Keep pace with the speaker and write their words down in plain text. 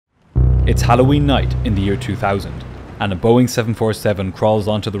It's Halloween night in the year 2000, and a Boeing 747 crawls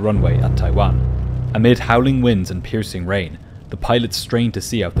onto the runway at Taiwan. Amid howling winds and piercing rain, the pilots strain to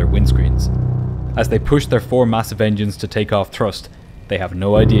see out their windscreens. As they push their 4 massive engines to take off thrust, they have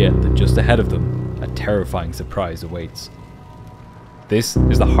no idea that just ahead of them, a terrifying surprise awaits. This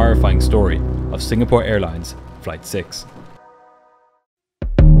is the horrifying story of Singapore Airlines Flight 6.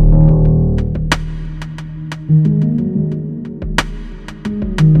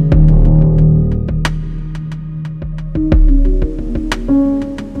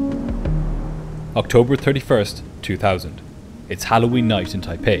 October 31st, 2000. It's Halloween night in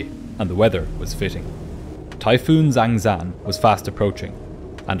Taipei, and the weather was fitting. Typhoon Zhangzan was fast approaching,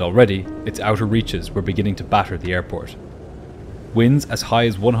 and already its outer reaches were beginning to batter the airport. Winds as high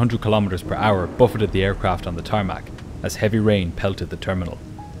as 100 km per hour buffeted the aircraft on the tarmac as heavy rain pelted the terminal.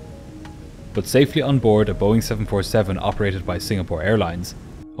 But safely on board a Boeing 747 operated by Singapore Airlines,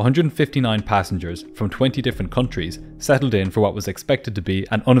 159 passengers from 20 different countries settled in for what was expected to be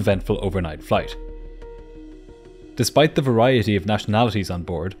an uneventful overnight flight. Despite the variety of nationalities on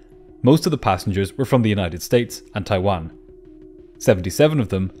board, most of the passengers were from the United States and Taiwan. 77 of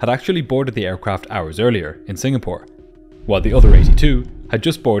them had actually boarded the aircraft hours earlier in Singapore, while the other 82 had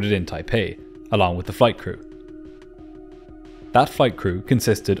just boarded in Taipei, along with the flight crew. That flight crew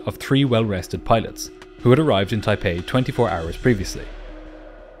consisted of 3 well-rested pilots, who had arrived in Taipei 24 hours previously.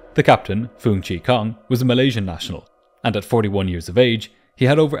 The captain, Foong Chi Kong, was a Malaysian national, and at 41 years of age, he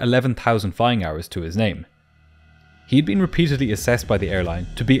had over 11,000 flying hours to his name. He had been repeatedly assessed by the airline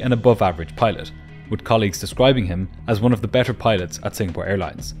to be an above-average pilot, with colleagues describing him as one of the better pilots at Singapore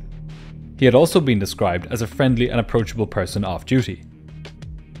Airlines. He had also been described as a friendly and approachable person off-duty.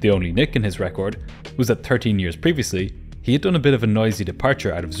 The only nick in his record was that 13 years previously, he had done a bit of a noisy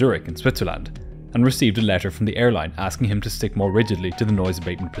departure out of Zurich in Switzerland, and received a letter from the airline asking him to stick more rigidly to the noise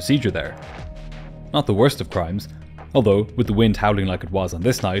abatement procedure there. Not the worst of crimes, although with the wind howling like it was on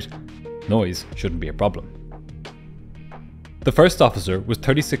this night, noise shouldn't be a problem. The first officer was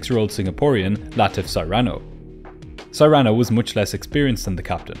 36-year-old Singaporean Latif Sairano. Sairano was much less experienced than the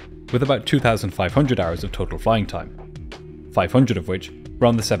captain, with about 2,500 hours of total flying time, 500 of which were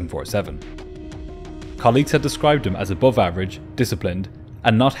on the 747. Colleagues had described him as above average, disciplined,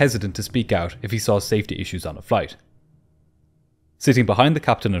 and not hesitant to speak out if he saw safety issues on a flight. Sitting behind the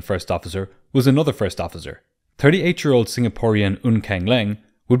captain and first officer was another first officer. 38-year-old Singaporean Un Keng Leng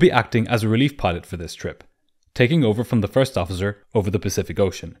would be acting as a relief pilot for this trip, taking over from the first officer over the Pacific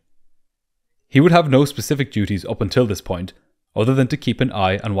Ocean. He would have no specific duties up until this point, other than to keep an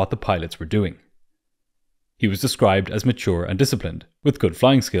eye on what the pilots were doing. He was described as mature and disciplined, with good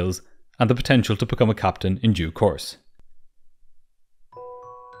flying skills, and the potential to become a captain in due course.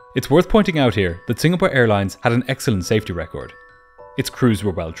 It's worth pointing out here that Singapore Airlines had an excellent safety record. Its crews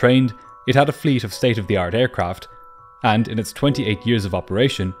were well trained, it had a fleet of state-of-the-art aircraft, and in its 28 years of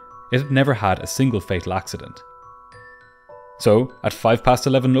operation, it had never had a single fatal accident. So, at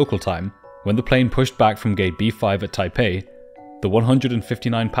 11:05 local time, when the plane pushed back from gate B5 at Taipei, the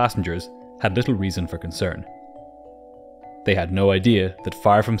 159 passengers had little reason for concern. They had no idea that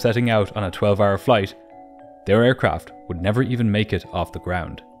far from setting out on a 12-hour flight, their aircraft would never even make it off the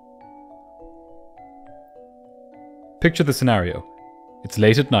ground. Picture the scenario. It's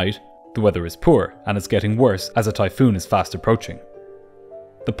late at night, the weather is poor, and it's getting worse as a typhoon is fast approaching.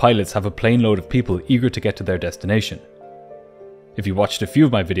 The pilots have a plane load of people eager to get to their destination. If you watched a few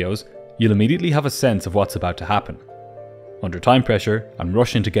of my videos, you'll immediately have a sense of what's about to happen. Under time pressure and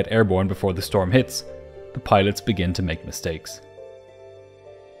rushing to get airborne before the storm hits, the pilots begin to make mistakes.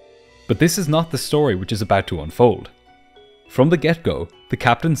 But this is not the story which is about to unfold. From the get-go, the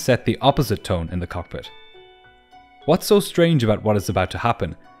captain set the opposite tone in the cockpit. What's so strange about what is about to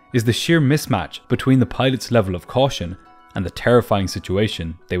happen is the sheer mismatch between the pilot's level of caution and the terrifying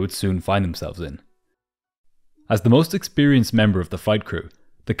situation they would soon find themselves in. As the most experienced member of the flight crew,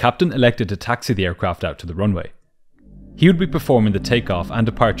 the captain elected to taxi the aircraft out to the runway. He would be performing the takeoff and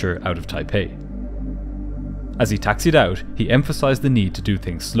departure out of Taipei. As he taxied out, he emphasized the need to do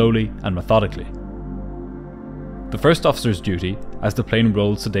things slowly and methodically. The first officer's duty, as the plane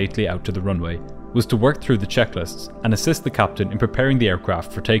rolled sedately out to the runway, was to work through the checklists and assist the captain in preparing the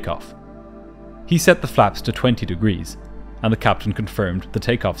aircraft for takeoff. He set the flaps to 20 degrees, and the captain confirmed the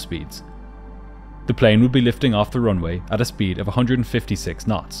takeoff speeds. The plane would be lifting off the runway at a speed of 156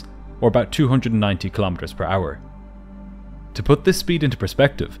 knots, or about 290 km per hour. To put this speed into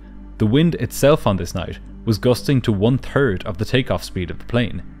perspective, the wind itself on this night was gusting to 1/3 of the takeoff speed of the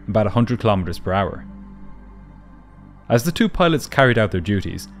plane, about 100 km per hour. As the 2 pilots carried out their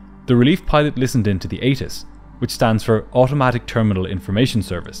duties, the relief pilot listened in to the ATIS, which stands for Automatic Terminal Information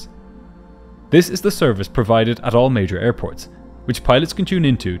Service. This is the service provided at all major airports, which pilots can tune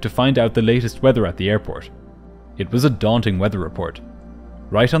into to find out the latest weather at the airport. It was a daunting weather report,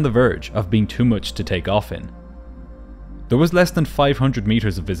 right on the verge of being too much to take off in. There was less than 500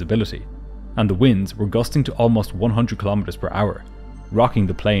 meters of visibility, and the winds were gusting to almost 100 kilometers per hour, rocking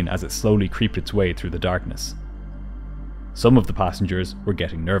the plane as it slowly creeped its way through the darkness. Some of the passengers were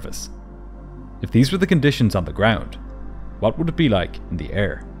getting nervous. If these were the conditions on the ground, what would it be like in the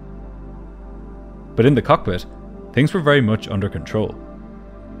air? But in the cockpit, things were very much under control.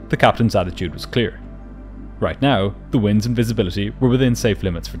 The captain's attitude was clear. Right now, the winds and visibility were within safe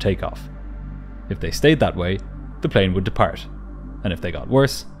limits for takeoff. If they stayed that way, the plane would depart, and if they got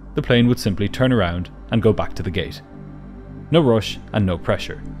worse, the plane would simply turn around and go back to the gate. No rush and no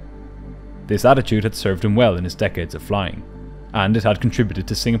pressure. This attitude had served him well in his decades of flying, and it had contributed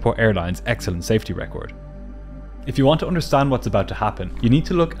to Singapore Airlines' excellent safety record. If you want to understand what's about to happen, you need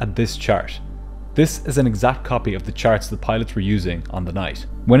to look at this chart. This is an exact copy of the charts the pilots were using on the night.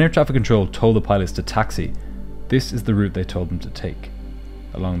 When air traffic control told the pilots to taxi, this is the route they told them to take.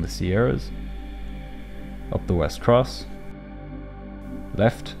 Along the Sierras, up the West Cross,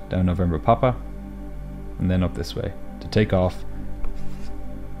 left down November Papa, and then up this way to take off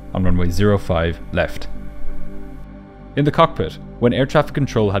on runway 05 left. In the cockpit, when air traffic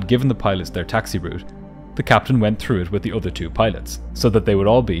control had given the pilots their taxi route, the captain went through it with the other two pilots, so that they would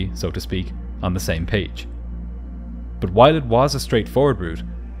all be, so to speak, on the same page. But while it was a straightforward route,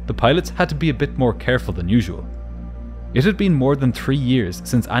 the pilots had to be a bit more careful than usual. It had been more than 3 years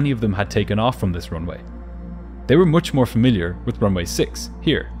since any of them had taken off from this runway. They were much more familiar with runway 6,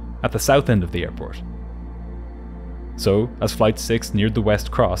 here, at the south end of the airport. So, as Flight 6 neared the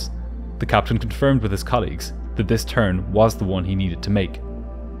West Cross, the captain confirmed with his colleagues that this turn was the one he needed to make,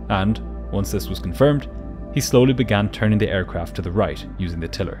 and, once this was confirmed, he slowly began turning the aircraft to the right using the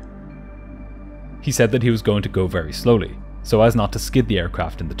tiller. He said that he was going to go very slowly, so as not to skid the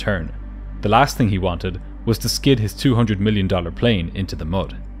aircraft in the turn. The last thing he wanted was to skid his $200 million plane into the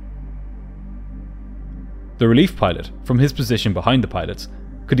mud. The relief pilot, from his position behind the pilots,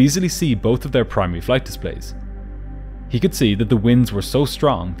 could easily see both of their primary flight displays. He could see that the winds were so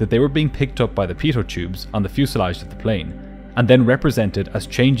strong that they were being picked up by the pitot tubes on the fuselage of the plane, and then represented as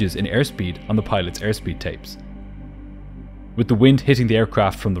changes in airspeed on the pilot's airspeed tapes. With the wind hitting the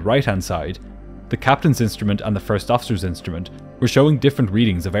aircraft from the right-hand side, the captain's instrument and the first officer's instrument were showing different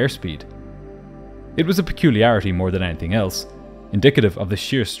readings of airspeed. It was a peculiarity more than anything else, indicative of the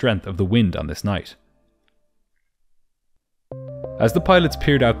sheer strength of the wind on this night. As the pilots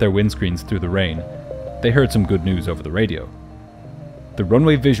peered out their windscreens through the rain, they heard some good news over the radio. The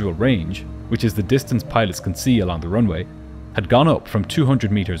runway visual range, which is the distance pilots can see along the runway, had gone up from 200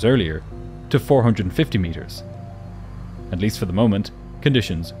 meters earlier to 450 meters. At least for the moment,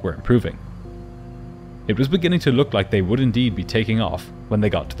 conditions were improving. It was beginning to look like they would indeed be taking off when they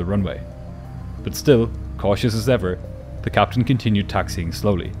got to the runway. But still, cautious as ever, the captain continued taxiing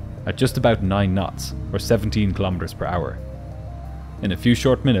slowly, at just about 9 knots, or 17 kilometers per hour. In a few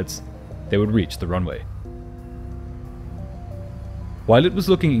short minutes, they would reach the runway. While it was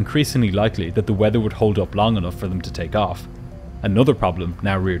looking increasingly likely that the weather would hold up long enough for them to take off, another problem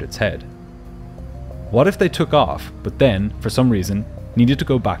now reared its head. What if they took off, but then, for some reason, needed to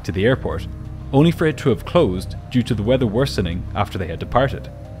go back to the airport, only for it to have closed due to the weather worsening after they had departed?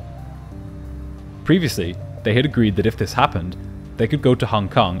 Previously, they had agreed that if this happened, they could go to Hong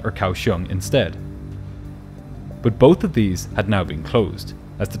Kong or Kaohsiung instead. But both of these had now been closed,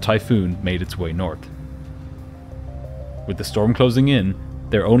 as the typhoon made its way north. With the storm closing in,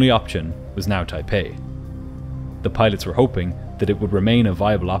 their only option was now Taipei. The pilots were hoping that it would remain a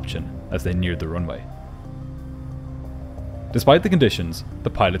viable option as they neared the runway. Despite the conditions, the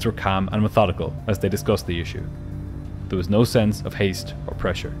pilots were calm and methodical as they discussed the issue. There was no sense of haste or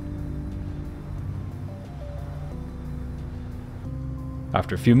pressure.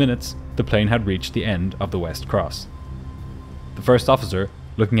 After a few minutes, the plane had reached the end of the West Cross. The first officer,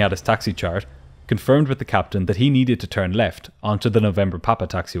 looking at his taxi chart, confirmed with the captain that he needed to turn left onto the November Papa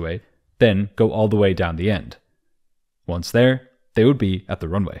taxiway, then go all the way down the end. Once there, they would be at the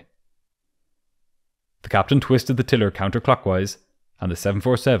runway. The captain twisted the tiller counterclockwise, and the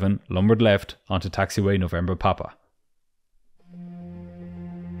 747 lumbered left onto taxiway November Papa.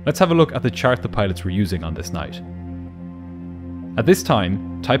 Let's have a look at the chart the pilots were using on this night. At this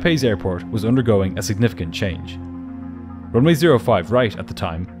time, Taipei's airport was undergoing a significant change. Runway 05 right at the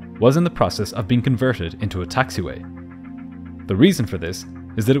time was in the process of being converted into a taxiway. The reason for this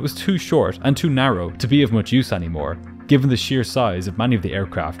is that it was too short and too narrow to be of much use anymore, given the sheer size of many of the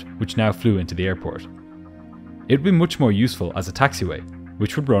aircraft which now flew into the airport. It would be much more useful as a taxiway,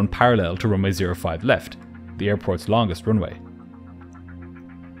 which would run parallel to runway 05 left, the airport's longest runway.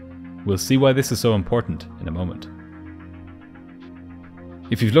 We'll see why this is so important in a moment.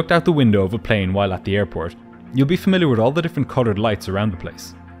 If you've looked out the window of a plane while at the airport, you'll be familiar with all the different coloured lights around the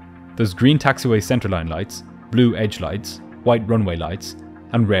place. There's green taxiway centerline lights, blue edge lights, white runway lights,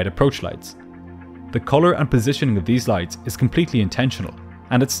 and red approach lights. The colour and positioning of these lights is completely intentional,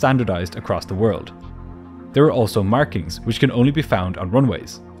 and it's standardised across the world. There are also markings which can only be found on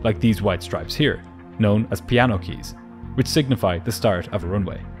runways, like these white stripes here, known as piano keys, which signify the start of a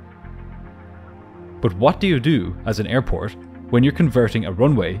runway. But what do you do as an airport when you're converting a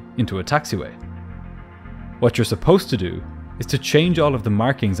runway into a taxiway? What you're supposed to do is to change all of the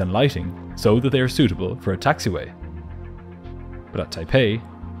markings and lighting so that they are suitable for a taxiway. But at Taipei,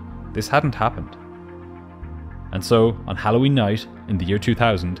 this hadn't happened. And so, on Halloween night in the year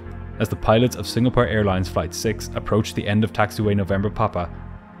 2000, as the pilots of Singapore Airlines Flight 6 approached the end of taxiway November Papa,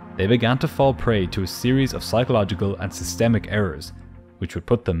 they began to fall prey to a series of psychological and systemic errors, which would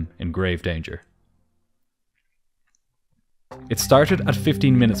put them in grave danger. It started at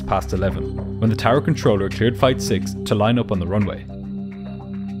 15 minutes past 11, when the tower controller cleared Flight 6 to line up on the runway.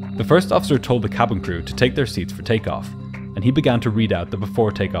 The first officer told the cabin crew to take their seats for takeoff, and he began to read out the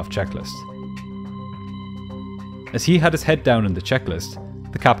before takeoff checklist. As he had his head down in the checklist,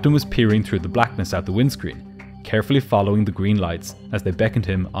 the captain was peering through the blackness out the windscreen, carefully following the green lights as they beckoned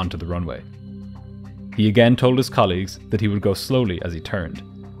him onto the runway. He again told his colleagues that he would go slowly as he turned.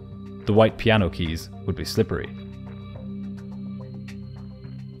 The white piano keys would be slippery.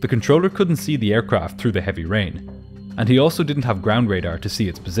 The controller couldn't see the aircraft through the heavy rain, and he also didn't have ground radar to see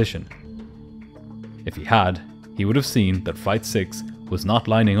its position. If he had, he would have seen that Flight 6 was not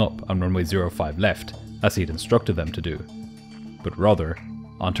lining up on runway 05 left, as he'd instructed them to do, but rather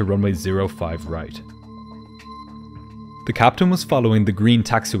onto runway 05 right. The captain was following the green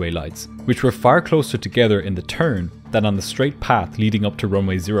taxiway lights, which were far closer together in the turn than on the straight path leading up to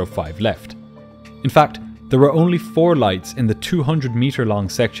runway 05 left. In fact, there were only 4 lights in the 200-metre long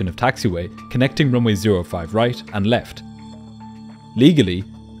section of taxiway connecting runway 05 right and left. Legally,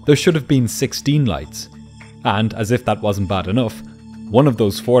 there should have been 16 lights, and as if that wasn't bad enough, one of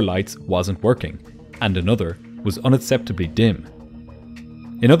those 4 lights wasn't working, and another was unacceptably dim.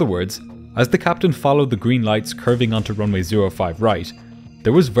 In other words, as the captain followed the green lights curving onto runway 05 right,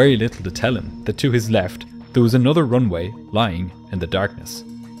 there was very little to tell him that to his left there was another runway lying in the darkness.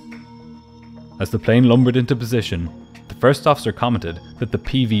 As the plane lumbered into position, the first officer commented that the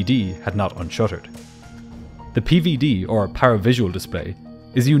PVD had not unshuttered. The PVD, or Paravisual Display,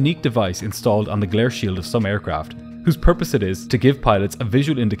 is a unique device installed on the glare shield of some aircraft, whose purpose it is to give pilots a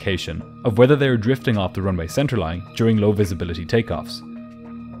visual indication of whether they are drifting off the runway centerline during low visibility takeoffs.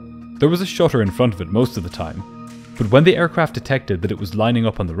 There was a shutter in front of it most of the time, but when the aircraft detected that it was lining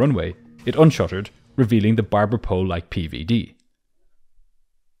up on the runway, it unshuttered, revealing the barber pole-like PVD.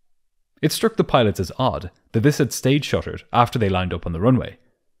 It struck the pilots as odd that this had stayed shuttered after they lined up on the runway.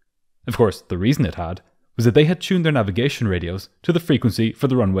 Of course, the reason it had was that they had tuned their navigation radios to the frequency for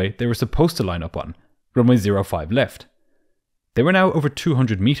the runway they were supposed to line up on, runway 05 left. They were now over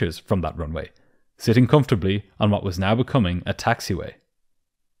 200 metres from that runway, sitting comfortably on what was now becoming a taxiway.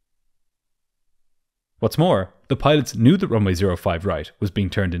 What's more, the pilots knew that runway 05 right was being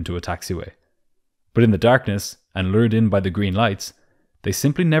turned into a taxiway. But in the darkness, and lured in by the green lights, they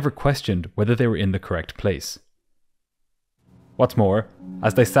simply never questioned whether they were in the correct place. What's more,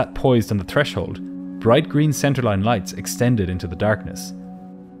 as they sat poised on the threshold, bright green centerline lights extended into the darkness.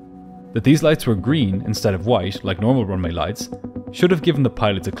 That these lights were green instead of white, like normal runway lights, should have given the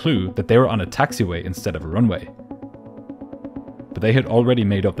pilots a clue that they were on a taxiway instead of a runway. But they had already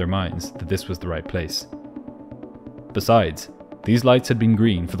made up their minds that this was the right place. Besides, these lights had been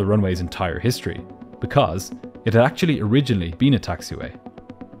green for the runway's entire history, because it had actually originally been a taxiway.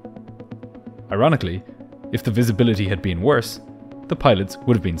 Ironically, if the visibility had been worse, the pilots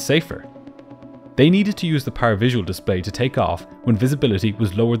would have been safer. They needed to use the Paravisual Display to take off when visibility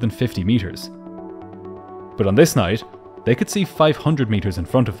was lower than 50 metres. But on this night, they could see 500 metres in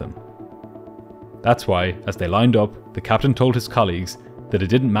front of them. That's why, as they lined up, the captain told his colleagues that it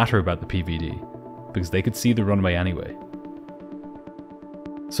didn't matter about the PVD, because they could see the runway anyway.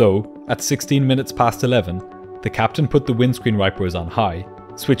 So, at 16 minutes past 11, the captain put the windscreen wipers on high,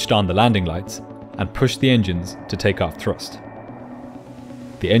 switched on the landing lights, and pushed the engines to take off thrust.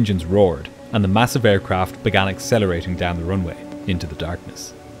 The engines roared, and the massive aircraft began accelerating down the runway into the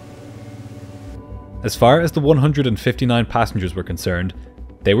darkness. As far as the 159 passengers were concerned,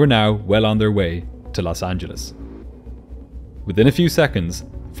 they were now well on their way to Los Angeles. Within a few seconds,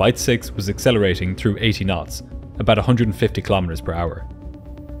 Flight 6 was accelerating through 80 knots, about 150 kilometers per hour.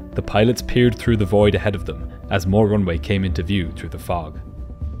 the pilots peered through the void ahead of them as more runway came into view through the fog.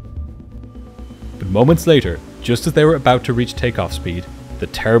 But moments later, just as they were about to reach takeoff speed, the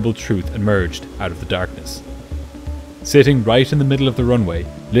terrible truth emerged out of the darkness. Sitting right in the middle of the runway,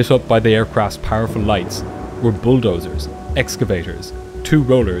 lit up by the aircraft's powerful lights, were bulldozers, excavators, 2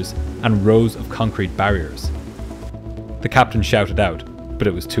 rollers, and rows of concrete barriers. The captain shouted out, but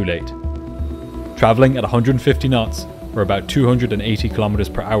it was too late. Travelling at 150 knots, or about 280 kilometers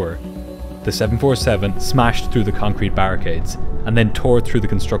per hour, the 747 smashed through the concrete barricades and then tore through the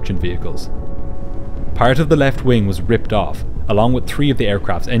construction vehicles. Part of the left wing was ripped off, along with 3 of the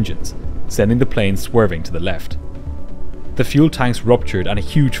aircraft's engines, sending the plane swerving to the left. The fuel tanks ruptured and a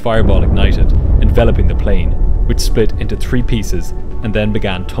huge fireball ignited, enveloping the plane, which split into 3 pieces and then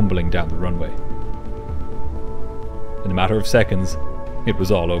began tumbling down the runway. In a matter of seconds, it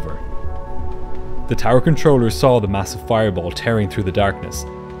was all over. The tower controllers saw the massive fireball tearing through the darkness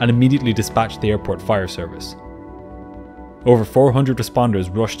and immediately dispatched the airport fire service. Over 400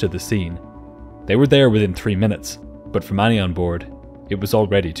 responders rushed to the scene. They were there within 3 minutes, but for many on board, it was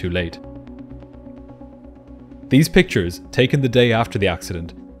already too late. These pictures, taken the day after the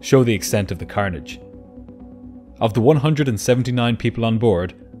accident, show the extent of the carnage. Of the 179 people on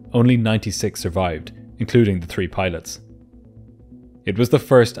board, only 96 survived, including the 3 pilots. It was the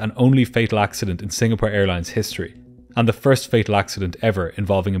first and only fatal accident in Singapore Airlines history, and the first fatal accident ever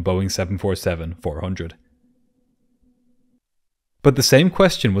involving a Boeing 747-400. But the same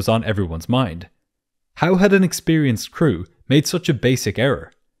question was on everyone's mind. How had an experienced crew made such a basic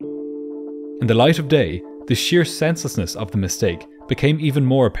error? In the light of day, the sheer senselessness of the mistake became even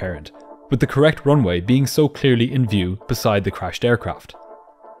more apparent, with the correct runway being so clearly in view beside the crashed aircraft.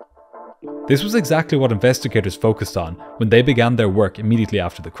 This was exactly what investigators focused on when they began their work immediately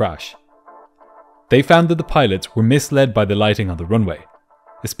after the crash. They found that the pilots were misled by the lighting on the runway,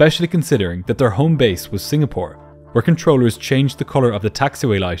 especially considering that their home base was Singapore, where controllers changed the colour of the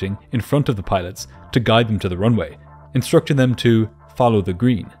taxiway lighting in front of the pilots to guide them to the runway, instructing them to follow the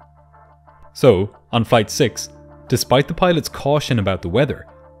green. So, on Flight 6, despite the pilots' caution about the weather,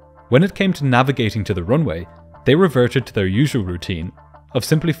 when it came to navigating to the runway, they reverted to their usual routine of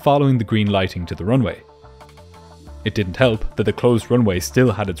simply following the green lighting to the runway. It didn't help that the closed runway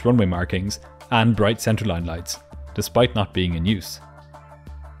still had its runway markings and bright centerline lights, despite not being in use.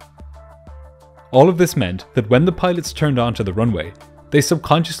 All of this meant that when the pilots turned onto the runway, they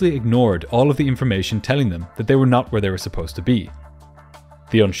subconsciously ignored all of the information telling them that they were not where they were supposed to be.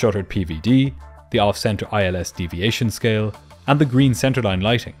 The unshuttered PVD, the off-center ILS deviation scale, and the green centerline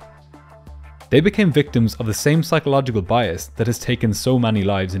lighting. They became victims of the same psychological bias that has taken so many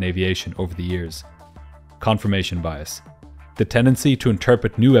lives in aviation over the years. Confirmation bias. The tendency to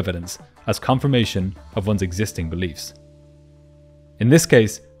interpret new evidence as confirmation of one's existing beliefs. In this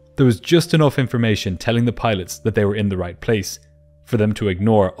case, there was just enough information telling the pilots that they were in the right place for them to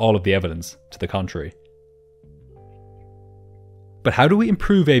ignore all of the evidence to the contrary. But how do we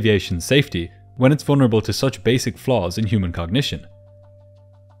improve aviation safety when it's vulnerable to such basic flaws in human cognition?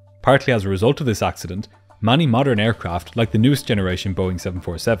 Partly as a result of this accident, many modern aircraft like the newest generation Boeing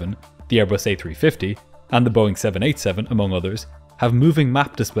 747, the Airbus A350, and the Boeing 787, among others, have moving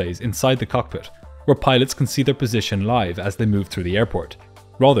map displays inside the cockpit where pilots can see their position live as they move through the airport,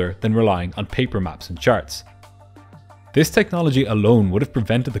 rather than relying on paper maps and charts. This technology alone would have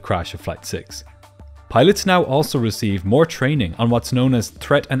prevented the crash of Flight 6. Pilots now also receive more training on what's known as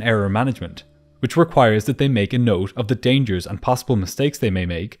threat and error management, which requires that they make a note of the dangers and possible mistakes they may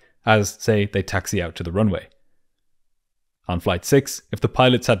make as, say, they taxi out to the runway. On Flight 6, if the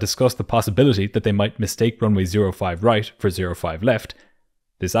pilots had discussed the possibility that they might mistake runway 05 right for 05 left,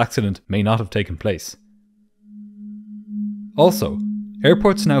 this accident may not have taken place. Also,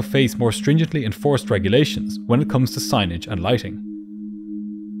 airports now face more stringently enforced regulations when it comes to signage and lighting.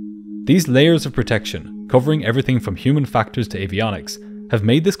 These layers of protection, covering everything from human factors to avionics, have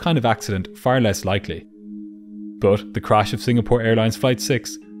made this kind of accident far less likely. But the crash of Singapore Airlines Flight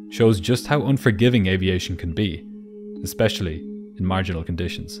 6 shows just how unforgiving aviation can be, especially in marginal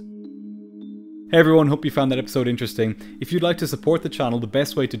conditions. Hey everyone, hope you found that episode interesting. If you'd like to support the channel, the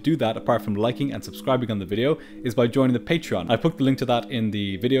best way to do that, apart from liking and subscribing on the video, is by joining the Patreon. I put the link to that in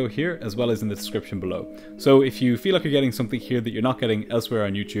the video here, as well as in the description below. So if you feel like you're getting something here that you're not getting elsewhere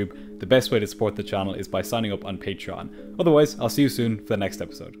on YouTube, the best way to support the channel is by signing up on Patreon. Otherwise, I'll see you soon for the next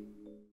episode.